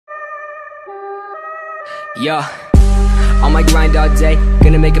Yo, on my grind all day,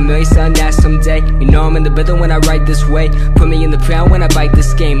 gonna make $1 million selling that someday. You know I'm in the rhythm when I ride this way. Put me in the pound when I bite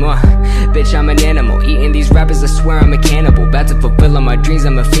this game, bitch, I'm an animal. Eating these rappers, I swear I'm a cannibal. About to fulfill all my dreams,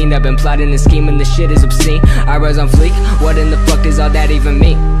 I'm a fiend. I've been plotting and scheming, this shit is obscene. I rise on fleek, what in the fuck does all that even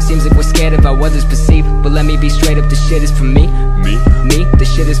mean? Seems like we're scared of how others perceive, but let me be straight up, this shit is for me. Me,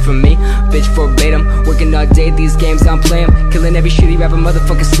 this shit is for me. Bitch, verbatim, working all day, these games I'm playing. Killing every shitty rapper,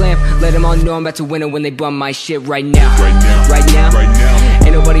 motherfucker slam. Let them all know I'm about to win it when they bum my shit right now. Right now.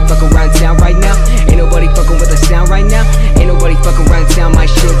 Ain't nobody fucking around town right now. Ain't nobody fucking with the sound right now. Ain't nobody fucking around town my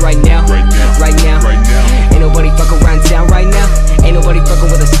shit right now.